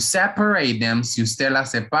if you separate them, si usted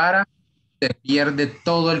las separa, se pierde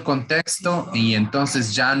todo el contexto y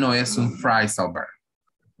entonces ya no es un phrasal verb.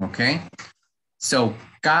 Okay? So,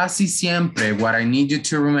 casi siempre, what I need you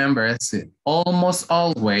to remember is almost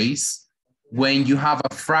always, when you have a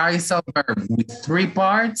phrasal verb with 3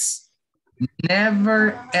 parts,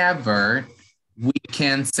 Never, ever, we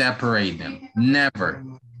can separate them. Never.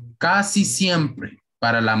 Casi siempre,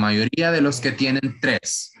 para la mayoría de los que tienen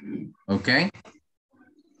tres. Okay?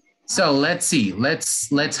 So let's see.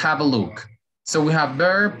 Let's have a look. So we have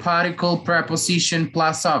verb, particle, preposition,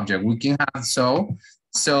 plus subject. We can have so.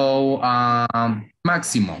 So,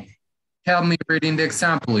 Máximo, help me reading the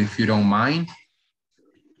example if you don't mind.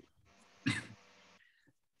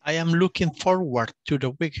 I am looking forward to the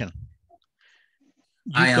weekend.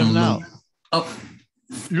 I am now.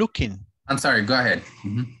 Looking. I'm sorry, go ahead.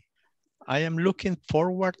 I am looking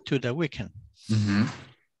forward to the weekend. Mm-hmm.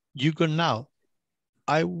 You go now.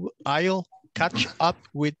 I'll catch up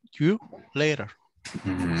with you later.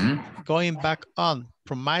 Mm-hmm. Going back on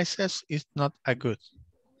promises is not a good.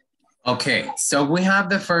 Okay, so we have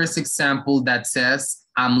the first example that says,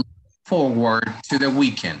 I'm looking forward to the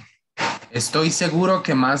weekend. Estoy seguro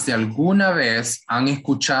que más de alguna vez han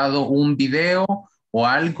escuchado un video o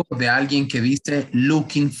algo de alguien que dice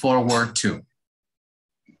looking forward to.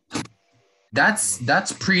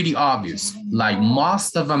 That's pretty obvious. Like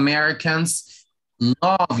most of Americans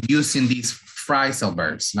love using these phrasal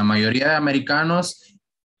verbs. La mayoría de americanos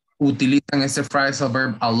utilizan ese phrasal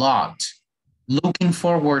verb a lot. Looking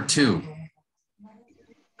forward to.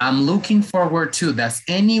 I'm looking forward to. Does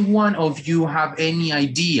any one of you have any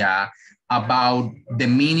idea about the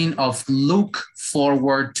meaning of look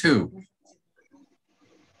forward to?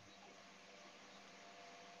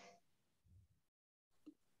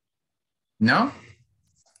 No?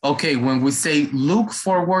 Okay, when we say look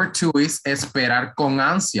forward to is esperar con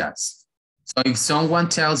ansias. So if someone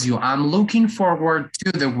tells you, I'm looking forward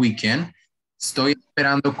to the weekend, estoy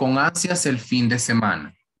esperando con ansias el fin de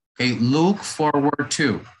semana. Okay, look forward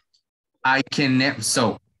to. I can,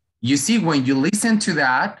 so you see, when you listen to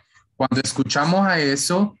that, cuando escuchamos a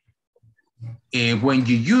eso, when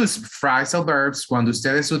you use phrasal verbs, cuando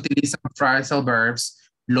ustedes utilizan phrasal verbs,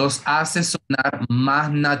 los hace sonar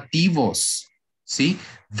más nativos, ¿sí?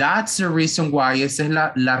 That's the reason why, esa es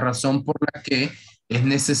la razón por la que es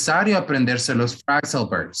necesario aprenderse los phrasal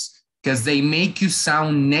verbs, because they make you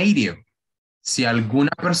sound native. Si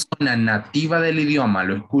alguna persona nativa del idioma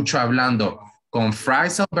lo escucha hablando con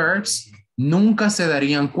phrasal verbs, nunca se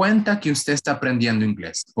darían cuenta que usted está aprendiendo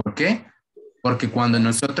inglés. ¿Por qué? Porque cuando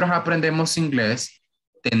nosotros aprendemos inglés,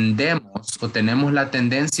 tenemos la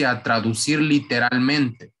tendencia a traducir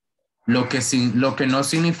literalmente, lo que no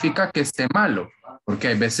significa que esté malo, porque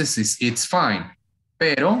a veces it's fine.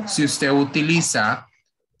 Pero si usted utiliza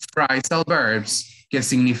phrasal verbs que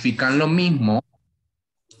significan lo mismo,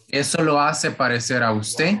 eso lo hace parecer a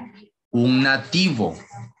usted un nativo,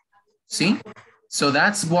 ¿sí? So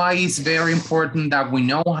that's why it's very important that we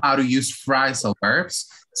know how to use phrasal verbs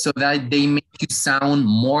so that they make you sound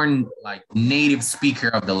more like native speaker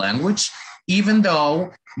of the language, even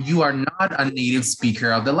though you are not a native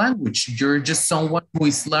speaker of the language. You're just someone who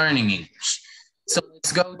is learning English. So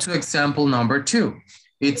let's go to example number 2.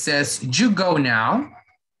 It says, you go now,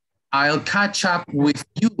 I'll catch up with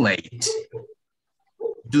you late.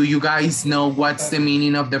 Do you guys know what's the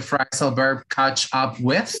meaning of the phrasal verb catch up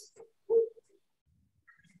with?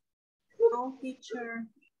 No, teacher.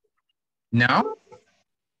 No?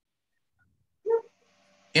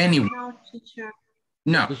 Anyway. No, teacher.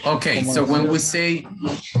 No, okay, so when we say,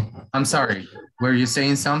 I'm sorry, were you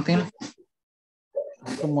saying something?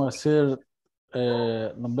 Como decir,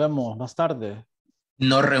 nos vemos más tarde.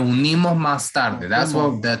 Nos reunimos más tarde. That's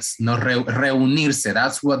what that's reunirse.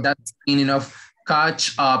 That's what that's the meaning of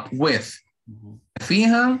catch up with.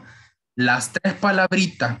 Fijan, las tres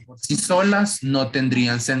palabritas por sí solas no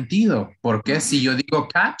tendrían sentido. Porque si yo digo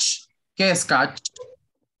catch, ¿qué es catch?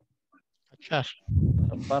 Cachar.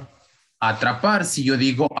 Atrapar. Atrapar. Si yo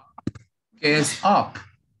digo up, ¿qué es up?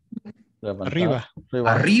 Levantar. Arriba.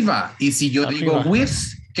 Arriba. Y si yo digo Arriba. with,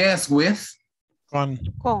 ¿qué es with?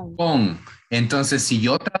 Con. Entonces, si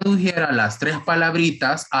yo tradujera las tres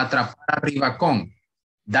palabritas, atrapar arriba con,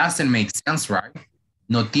 doesn't make sense, right?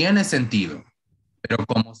 No tiene sentido. Pero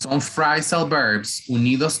como son phrasal verbs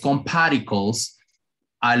unidos con particles,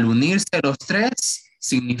 al unirse los tres,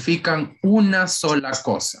 significan una sola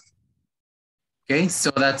cosa. Okay,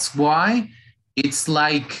 so that's why it's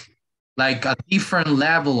like a different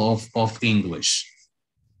level of English.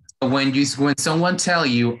 So when someone tell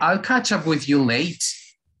you, I'll catch up with you late,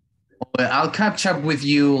 or I'll catch up with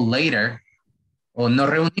you later, o nos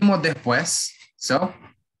reunimos después. So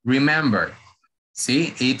remember,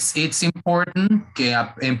 see, it's important que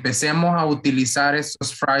empecemos a utilizar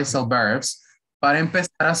esos phrasal verbs para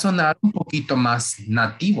empezar a sonar un poquito más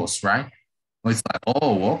nativos, right? It's like,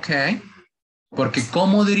 oh, okay. Porque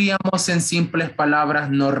 ¿cómo diríamos en simples palabras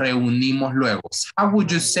nos reunimos luego? How would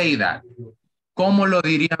you say that? ¿Cómo lo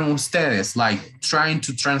dirían ustedes? Like trying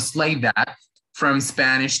to translate that from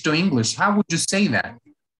Spanish to English. How would you say that?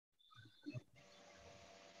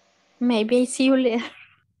 Maybe I see you later.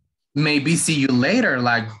 Maybe see you later,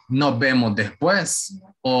 like nos vemos después.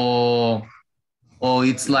 O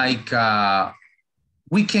it's like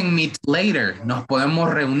we can meet later. Nos podemos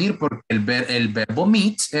reunir porque el verbo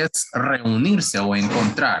meet es reunirse o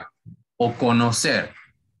encontrar o conocer.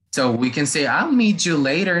 So we can say, I'll meet you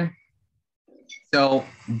later. So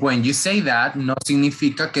when you say that, no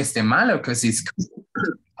significa que esté malo, because I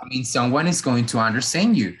mean, someone is going to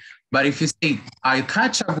understand you. But if you say, I'll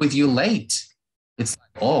catch up with you late, it's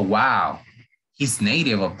like, oh, wow, he's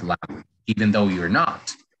native of the language, even though you're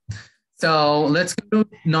not. So let's go to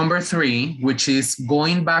number 3, which is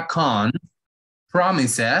going back on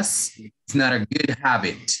promises. It's not a good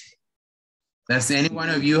habit. Does any one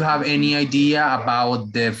of you have any idea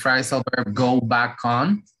about the phrasal verb go back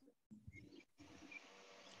on?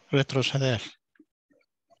 Retroceder.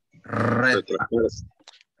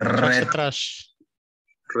 Retractarse.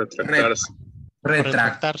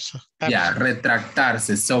 Retractarse. Yeah,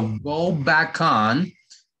 retractarse. So go back on,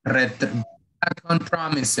 back on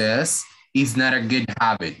promises is not a good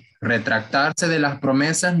habit. Retractarse de las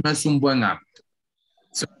promesas no es un buen hábito.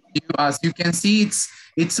 So as you can see,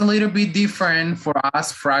 it's a little bit different for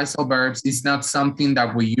us. Phrasal verbs is not something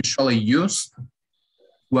that we usually use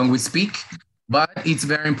when we speak, but it's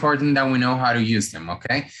very important that we know how to use them,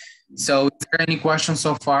 okay? So is there any questions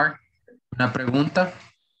so far? Una pregunta?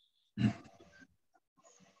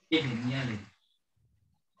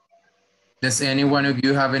 Does any one of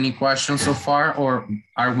you have any questions so far, or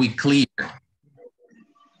are we clear?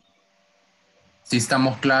 Si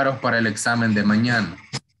estamos claros para el examen de mañana.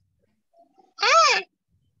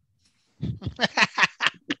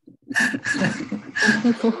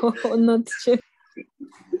 No, not sure.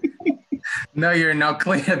 No, you're not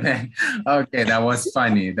clear then. Okay, that was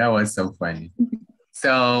funny. That was so funny.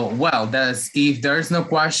 So, well, if there's no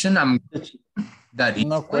question,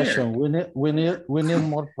 No question. We need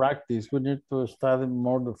more practice. We need to study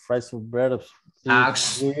more the phrasal verbs.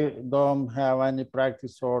 If we don't have any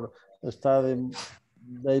practice or study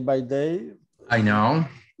day by day, I know.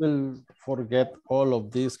 We'll forget all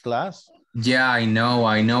of this class. Yeah, I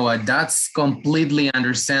know. That's completely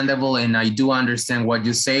understandable. And I do understand what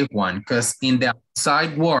you say, Juan, because in the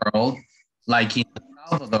outside world, like in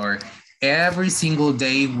El Salvador, every single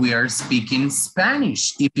day we are speaking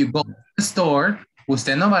Spanish. If you go to the store,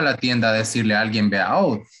 usted no va a la tienda a decirle a alguien, vea,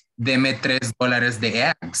 oh, deme $3 de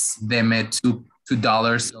eggs, deme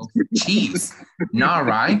 $2 of cheese. No,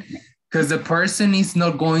 right? Because the person is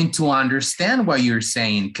not going to understand what you're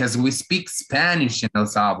saying because we speak Spanish in El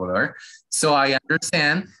Salvador. So I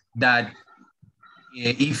understand that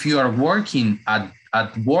if you are working at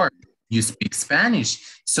work, you speak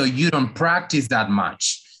Spanish, so you don't practice that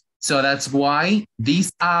much. So that's why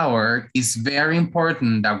this hour is very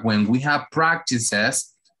important that when we have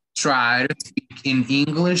practices, try to speak in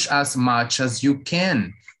English as much as you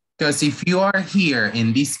can. Because if you are here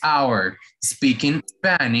in this hour speaking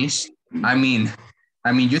Spanish, I mean,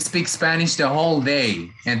 you speak Spanish the whole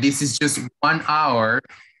day, and this is just 1 hour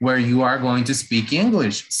where you are going to speak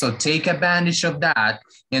English. So take advantage of that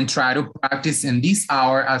and try to practice in this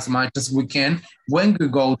hour as much as we can when we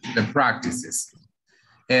go to the practices.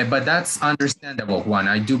 But that's understandable, Juan.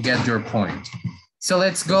 I do get your point. So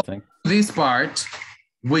let's go to this part,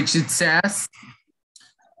 which it says,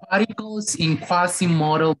 particles in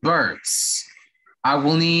quasi-modal verbs. I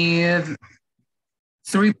will need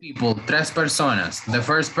 3 people, 3 personas. The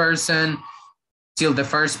first person till the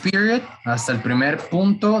first period, hasta el primer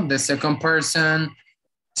punto. The second person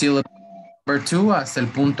till number 2, hasta el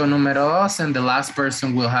punto número 2. And the last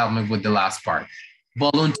person will help me with the last part.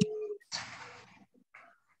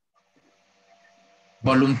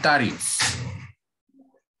 Voluntarios.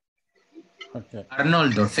 Okay.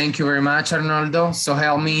 Arnoldo, thank you very much, Arnoldo. So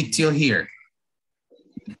help me till here.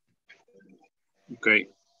 Okay.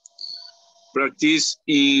 Practice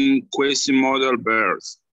in quasi-modal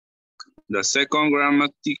verbs. The second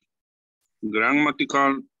grammatical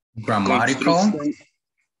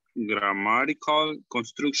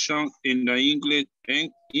construction in the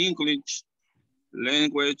English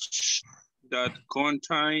language that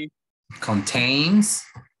contains ¿cómo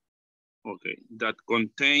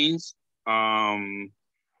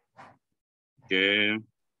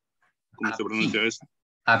se pronuncia eso?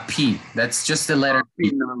 A P. That's just the letter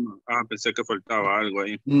P. No. Pensé que faltaba algo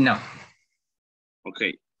ahí. No.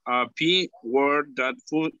 Okay. A P word that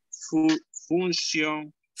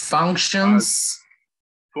Functions.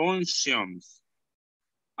 Functions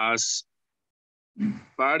as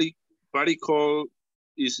particle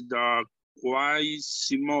is the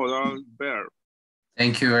quasi-modal verb.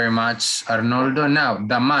 Thank you very much, Arnoldo. Now,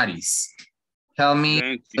 Damaris, tell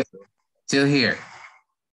me, still here.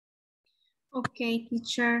 Okay,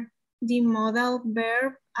 teacher. The modal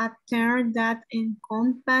verb, a term that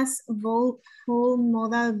encompasses both full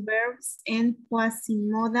modal verbs and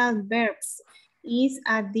quasi-modal verbs, is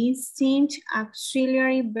a distinct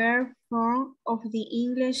auxiliary verb form of the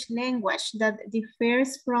English language that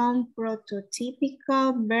differs from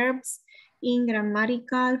prototypical verbs in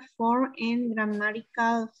grammatical form and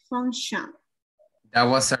grammatical function. That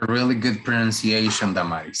was a really good pronunciation,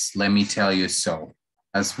 Damaris. Let me tell you so.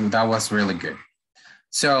 That was really good.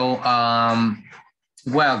 So,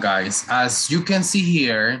 well, guys, as you can see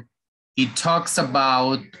here, it talks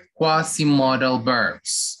about quasi-modal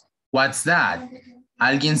verbs. What's that?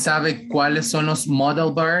 ¿Alguien sabe cuáles son los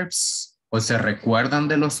modal verbs? ¿O se recuerdan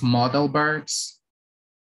de los modal verbs?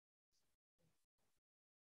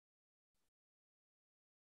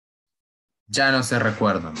 Ya no se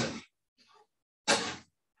recuerdan.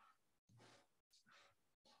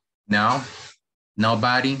 No?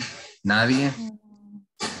 Nobody? Nadie?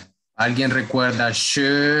 ¿Alguien recuerda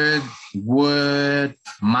should, would,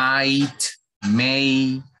 might,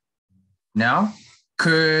 may? No?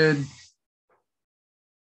 Could?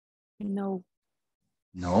 No.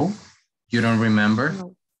 No? You don't remember?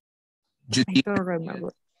 No. You I don't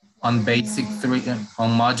remember. On basic 3,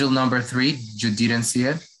 on module number 3, you didn't see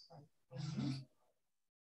it?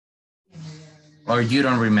 Or you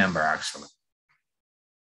don't remember actually?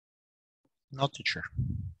 No, teacher.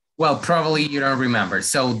 Well, probably you don't remember.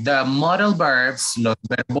 So the modal verbs, los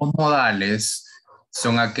verbos modales,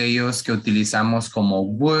 son aquellos que utilizamos como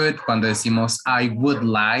would, cuando decimos I would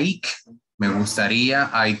like, me gustaría,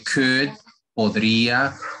 I could,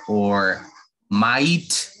 podría, or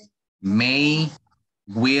might, may,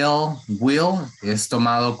 will es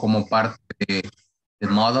tomado como parte de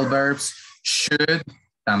modal verbs, should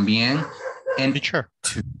también, and teacher.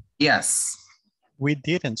 Yes. We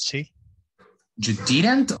didn't see. You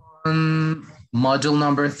didn't on module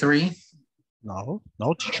number 3? No,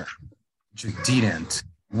 no, teacher. You didn't.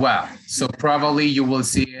 Wow. So probably you will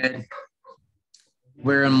see it.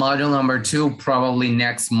 We're in module number 2, probably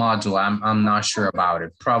next module. I'm not sure about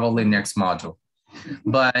it. Probably next module.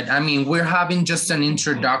 But I mean, we're having just an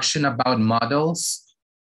introduction about models.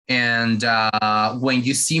 And when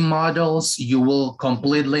you see models, you will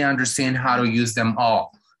completely understand how to use them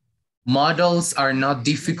all. Models are not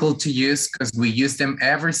difficult to use because we use them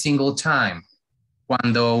every single time.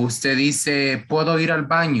 Cuando usted dice, puedo ir al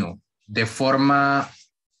baño, de forma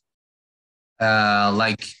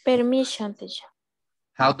like... Permission, teacher.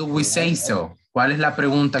 How do we say so? ¿Cuál es la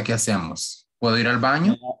pregunta que hacemos? ¿Puedo ir al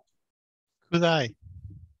baño? Could I?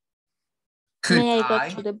 May I go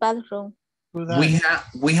to the bathroom?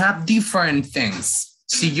 We have different things.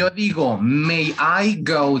 Si yo digo, may I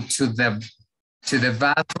go to the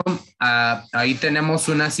bathroom, ahí tenemos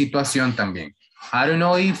una situación también. I don't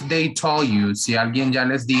know if they told you, si alguien ya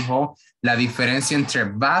les dijo la diferencia entre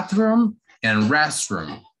bathroom and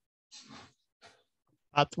restroom.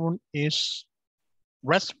 Bathroom is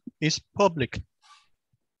public.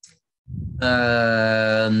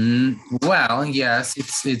 Well, yes,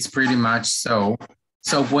 it's pretty much so.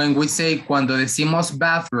 So when we say, cuando decimos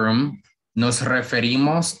bathroom, nos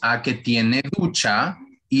referimos a que tiene ducha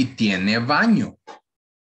y tiene baño.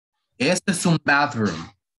 Este es un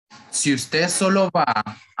bathroom. Si usted solo va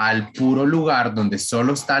al puro lugar donde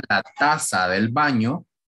solo está la taza del baño,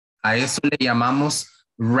 a eso le llamamos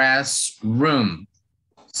restroom.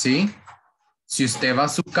 ¿Sí? Si usted va a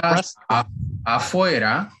su casa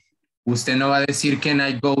afuera, usted no va a decir, can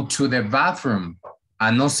I go to the bathroom?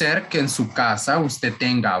 A no ser que en su casa usted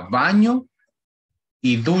tenga baño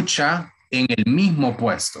y ducha en el mismo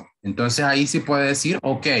puesto. Entonces ahí sí puede decir,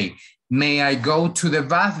 ok, may I go to the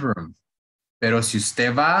bathroom? Pero si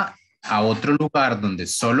usted va a otro lugar donde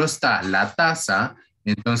solo está la taza,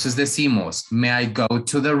 entonces decimos, may I go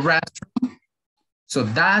to the restroom? So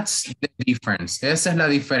that's the difference. Esa es la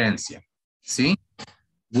diferencia. ¿Sí?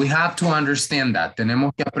 We have to understand that.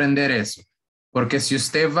 Tenemos que aprender eso. Porque si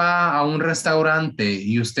usted va a un restaurante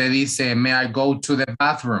y usted dice, may I go to the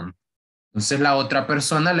bathroom? Entonces la otra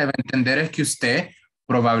persona le va a entender es que usted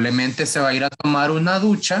probablemente se va a ir a tomar una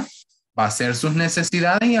ducha, va a hacer sus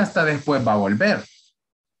necesidades y hasta después va a volver.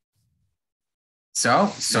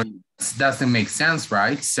 So it doesn't make sense,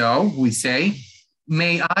 right? So we say,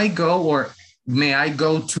 may I go or may I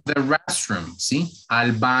go to the restroom? ¿Sí?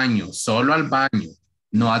 Al baño, solo al baño,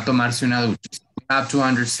 no a tomarse una ducha. We have to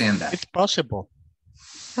understand that. It's possible.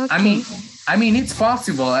 Okay. I mean, it's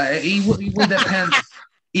possible. It will depend.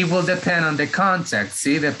 It will depend on the context.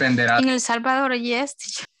 Sí, dependerá. In El Salvador, yes.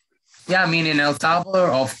 Yeah, I mean, in El Salvador,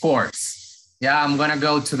 of course. Yeah, I'm gonna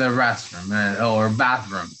go to the restroom or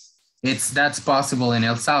bathroom. That's possible in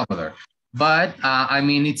El Salvador. But I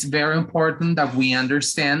mean, it's very important that we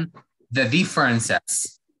understand the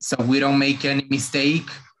differences, so we don't make any mistake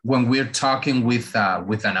when we're talking with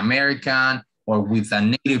an American or with a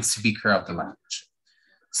native speaker of the language.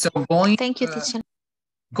 So Thank you, teacher.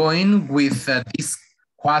 Going with these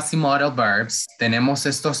quasi-modal verbs, tenemos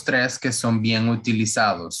estos tres que son bien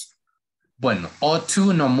utilizados. Bueno, ought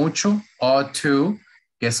to, no mucho. Ought to,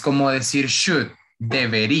 que es como decir should,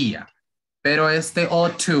 debería. Pero este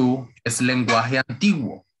ought to es lenguaje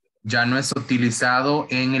antiguo. Ya no es utilizado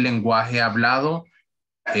en el lenguaje hablado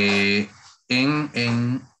en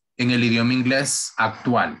el idioma inglés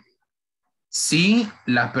actual. Sí,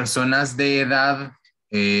 las personas de edad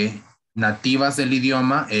nativas del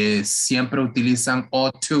idioma siempre utilizan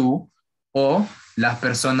ought to, o las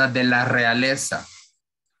personas de la realeza.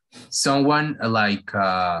 Someone like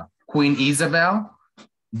Queen Isabel,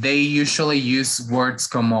 they usually use words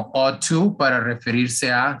como ought to para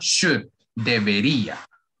referirse a should, debería.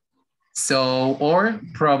 So, or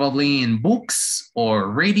probably in books or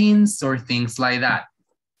readings or things like that.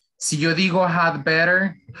 Si yo digo had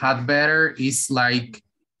better is like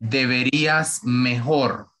deberías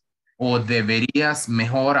mejor o deberías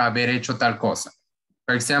mejor haber hecho tal cosa.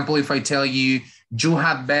 For example, if I tell you, you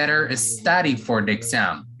had better study for the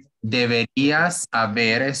exam. Deberías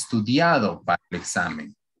haber estudiado para el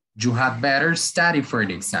examen. You had better study for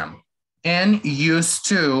the exam. And used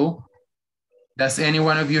to, does any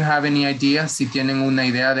one of you have any idea? Si tienen una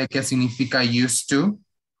idea de qué significa used to?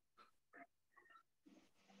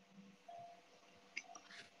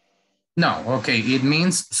 No, okay, it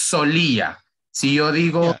means solía. Si yo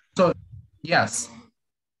digo, yes.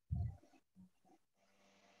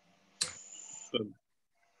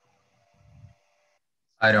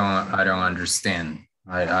 I don't understand.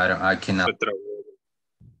 I cannot.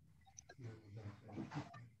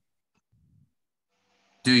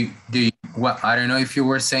 Do you, well, I don't know if you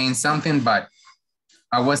were saying something, but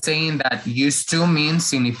I was saying that used to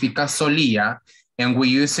means significa solía, and we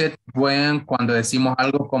use it cuando decimos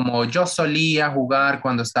algo como yo solía jugar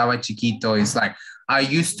cuando estaba chiquito. It's like, I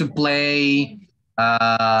used to play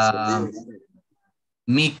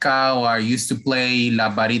Mica, or I used to play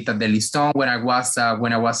La Varita de Listón when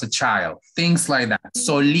I was a child. Things like that.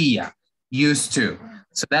 Solía, used to.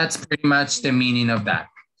 So that's pretty much the meaning of that.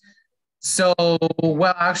 So,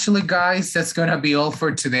 well, actually, guys, that's going to be all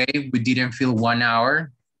for today. We didn't fill 1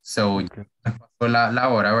 hour. So, la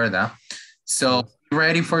hora, ¿verdad? So, be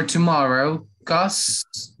ready for tomorrow because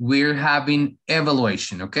we're having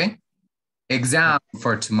evaluation, okay? Exam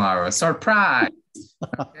for tomorrow. Surprise.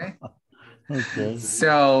 Okay? Okay.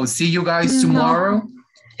 So, see you guys tomorrow.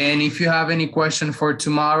 And if you have any question for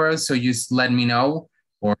tomorrow, so just let me know,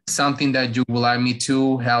 or something that you would like me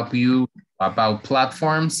to help you about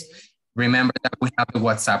platforms. Remember that we have the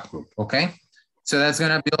WhatsApp group, okay? So that's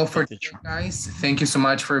going to be all for today, guys. Thank you so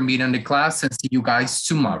much for being on the class, and see you guys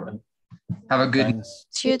tomorrow. Have a good day.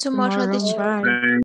 See you tomorrow, teacher. Bye.